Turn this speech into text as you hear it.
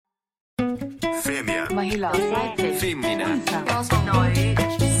Femmina. Mahila. Femmina.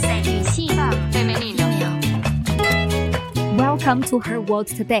 Welcome to Her World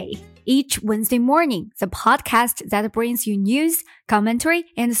Today. Each Wednesday morning, the podcast that brings you news, commentary,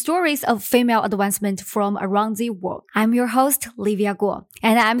 and stories of female advancement from around the world. I'm your host, Livia Guo,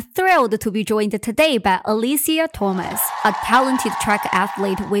 and I'm thrilled to be joined today by Alicia Thomas, a talented track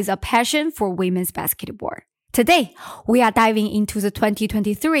athlete with a passion for women's basketball. Today, we are diving into the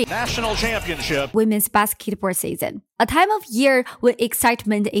 2023 National Championship women's basketball season, a time of year when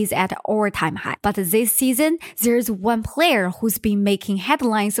excitement is at all-time high. But this season, there's one player who's been making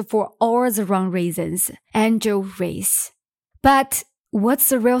headlines for all the wrong reasons, NCAA&Andel Reese. But what's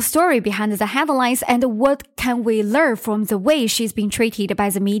the real story behind the headlines, and what can we learn from the way she's been treated by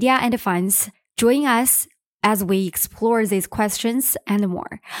the media and fans? Join us as we explore these questions and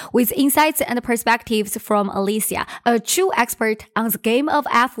more, with insights and perspectives from Alicia, a true expert on the game of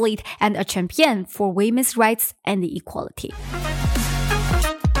athlete and a champion for women's rights and equality.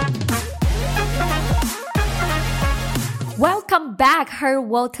 Welcome back, Her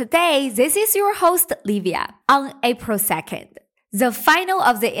World Today. This is your host, Livia. On April 2nd, the final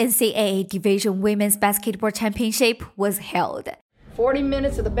of the NCAA Division Women's Basketball Championship was held. 40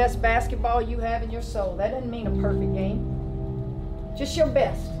 minutes of the best basketball you have in your soul. That doesn't mean a perfect game. Just your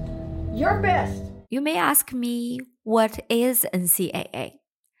best. Your best. You may ask me, what is NCAA?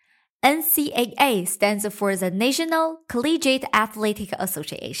 NCAA stands for the National Collegiate Athletic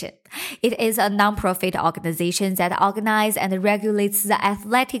Association. It is a non-profit organization that organizes and regulates the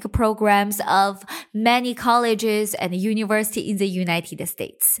athletic programs of many colleges and universities in the United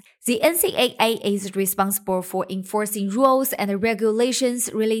States. The NCAA is responsible for enforcing rules and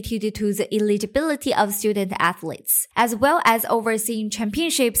regulations related to the eligibility of student athletes, as well as overseeing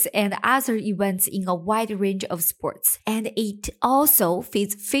championships and other events in a wide range of sports. And it also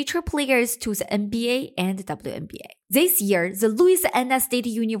feeds future players to the NBA and WNBA. This year, the Louisiana State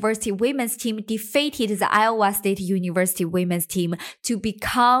University women's team defeated the Iowa State University women's team to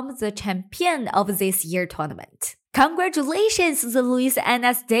become the champion of this year's tournament. Congratulations, the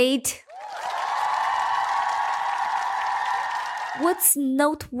Louisiana State! What's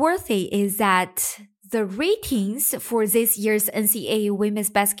noteworthy is that the ratings for this year's NCAA women's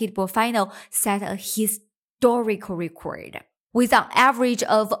basketball final set a historical record, with an average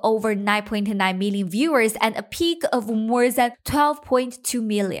of over 9.9 million viewers and a peak of more than 12.2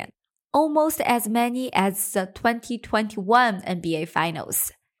 million, almost as many as the 2021 NBA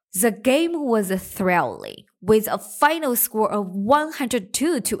Finals. The game was thrilling, with a final score of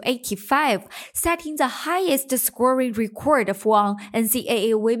 102-85, setting the highest scoring record for an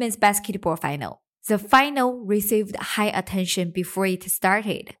NCAA women's basketball final. The final received high attention before it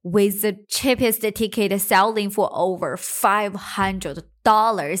started, with the cheapest ticket selling for over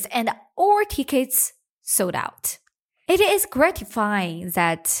 $500 and all tickets sold out. It is gratifying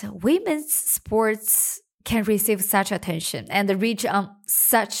that women's sports can receive such attention and reach on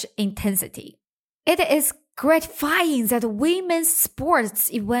such intensity. It is gratifying that women's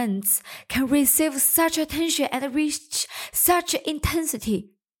sports events can receive such attention and reach such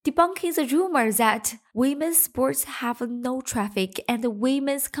intensity, debunking the rumor that women's sports have no traffic and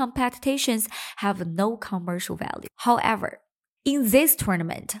women's competitions have no commercial value. However, in this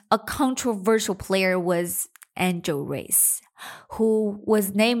tournament, a controversial player was NCAA&Andel Reese, who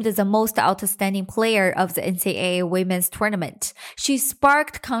was named the most outstanding player of the NCAA women's tournament. She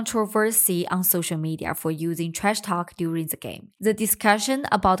sparked controversy on social media for using trash talk during the game. The discussion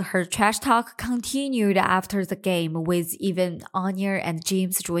about her trash talk continued after the game, with even Anya and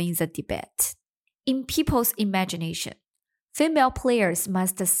James joining the debate. In people's imagination, female players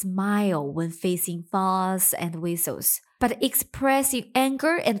must smile when facing fouls and whistles. But expressing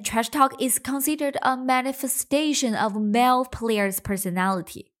anger and trash talk is considered a manifestation of male players'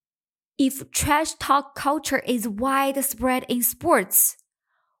 personality. If trash talk culture is widespread in sports,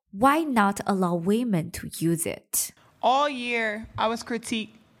 why not allow women to use it? All year, I was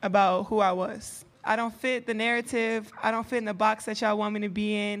critiqued about who I was. I don't fit the narrative. I don't fit in the box that y'all want me to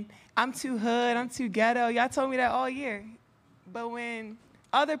be in. I'm too hood. I'm too ghetto. Y'all told me that all year. But when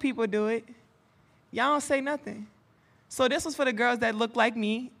other people do it, y'all don't say nothing. So this was for the girls that look like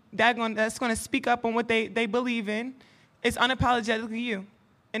me, that's going to speak up on what they believe in. It's unapologetically you.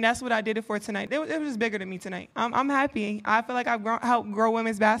 And that's what I did it for tonight. It was bigger than me tonight. I'm happy. I feel like I've helped grow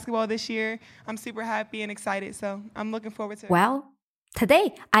women's basketball this year. I'm super happy and excited, so I'm looking forward to it. Well,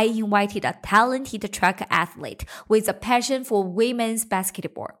 today I invited a talented track athlete with a passion for women's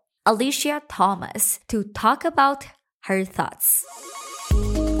basketball, Alicia Thomas, to talk about her thoughts.